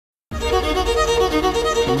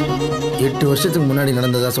8 வருஷத்துக்கு முன்னாடி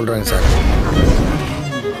நடந்ததாக சொல்கிறாங்க சார்.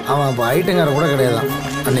 அவன் அப்போ ஐட்டங்கார கூட கிடையாதான்.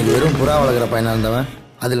 அன்றைக்கி வெறும் புறா வளர்க்குற பையனாக இருந்தவன்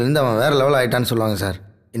அதுலேருந்து அவன் வேறு லெவல் ஆகிட்டான்னு சொல்லுவாங்க சார்.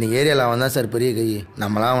 இன்றைக்கி ஏரியாவில் அவன் தான் சார் பெரிய கை.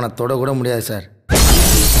 நம்மளாம் அவனை தொட கூட முடியாது சார்.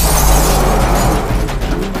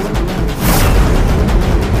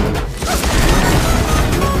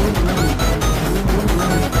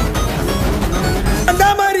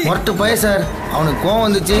 மொட்டை பையன் சார். அவனுக்கு கோவம்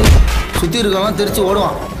வந்துச்சு, சுற்றி இருக்கவங்களாம் தெரிச்சு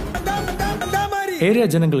ஓடுவான். ஏரியா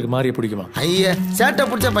ஜனங்களுக்கு மாறிய பிடிக்குமா? ஐயா சேட்டை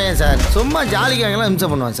பிடிச்ச பையன் சார். சும்மா ஜாலிக்காகலாம் இம்சை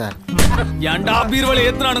பண்ணுவான் சார். ஏன்டா பீர்வலை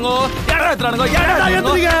ஏத்துறானுங்கோ?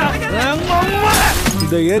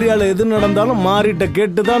 இந்த ஏரியால எது நடந்தாலும் மாறிட்ட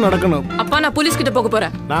கேட்டு தான் நடக்கணும். அப்பா நான் போலீஸ் கிட்ட போக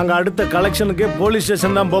போறேன். நாங்க அடுத்த கலெக்ஷனுக்கே போலீஸ்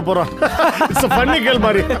ஸ்டேஷன் தான் போறோம். பண்ணி கேள்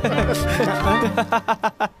மாறி.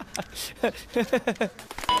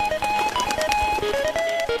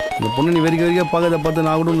 இந்த பொண்ணு நீ வெறிக்க பார்க்கறத பார்த்து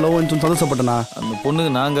நான் கூட லவ் வந்து சந்தோஷப்பட்டனா? அந்த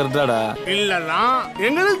பொண்ணுக்கு நாங்க இருந்தாடா. இல்லனா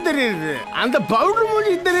எங்களுக்கு தெரியுது, அந்த பவுடர்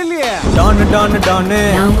மூஞ்சி தெரியலையே. டான் டான் டான்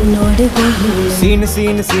நான் உன்னோட கோஹி சீன்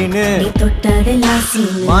சீன் சீன் நீ தொட்டதெல்லாம்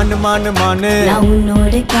சீன் மான் மான் மான் நான்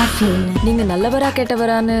உன்னோட காஃபின். நீங்க நல்லவரா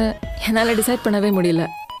கெட்டவரான்னு என்னால டிசைட் பண்ணவே முடியல.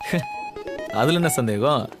 அதுல என்ன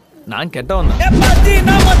சந்தேகம்? நான் கெட்டவன் தான்.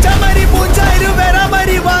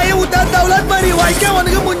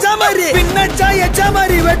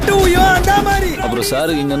 அப்புறம்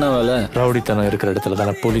சாருக்கு இங்க என்ன வேலை? ரவுடித்தனம் இருக்கிற இடத்துல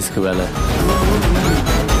தானே போலீஸ்க்கு வேலை.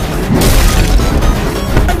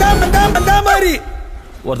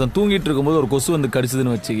 ஒருத்தன் தூங்கிட்டு இருக்கும்போது ஒரு கொசு வந்து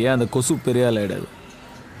கடிச்சதுன்னு வச்சுக்க, அந்த கொசு பெரிய ஆள் ஆயிடாது.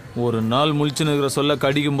 ஒரு நாள் முழிச்சுன்னு இருக்கிற சொல்ல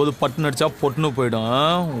கடிக்கும் போது பட்டுன்னு அடிச்சா பொட்டுன்னு போயிடும்.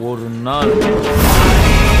 ஒரு நாள்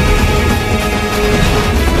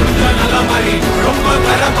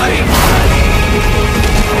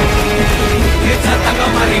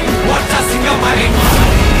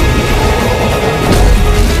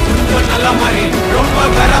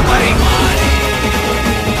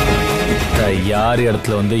யார்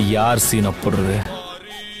இடத்துல வந்து யார் சீனை போடுறது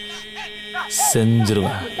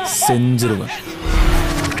செஞ்சிருவேன் செஞ்சிருவேன்.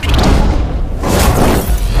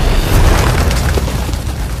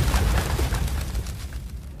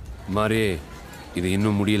 மாறி, இது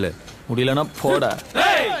இன்னும் முடியலன்னா போடா.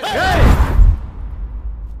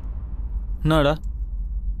 என்னடா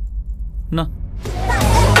என்ன?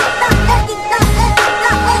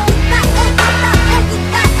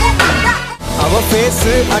 அவ ஃபேஸ்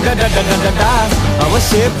அடடடடடடா அவ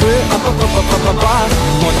ஷேப் அப்பப்பப்பப்பப்பா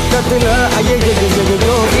மொத்தத்துல ஐயோ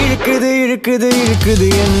இழுக்குது இழுக்குது இழுக்குது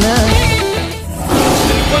என்ன?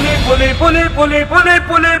 புலி புலி புலி புலி புலி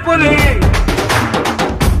புலி புலி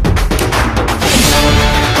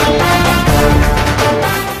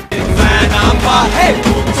வேணாம்பா ஹே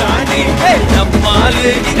பூச்சாண்டி ஹே நம்மாலு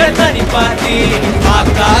இங்க தனி பாட்டி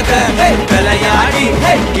பார்க்காத விளையாடி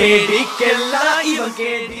ஹே கேடிக்கெல்லாம் இவன்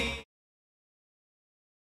கேடி.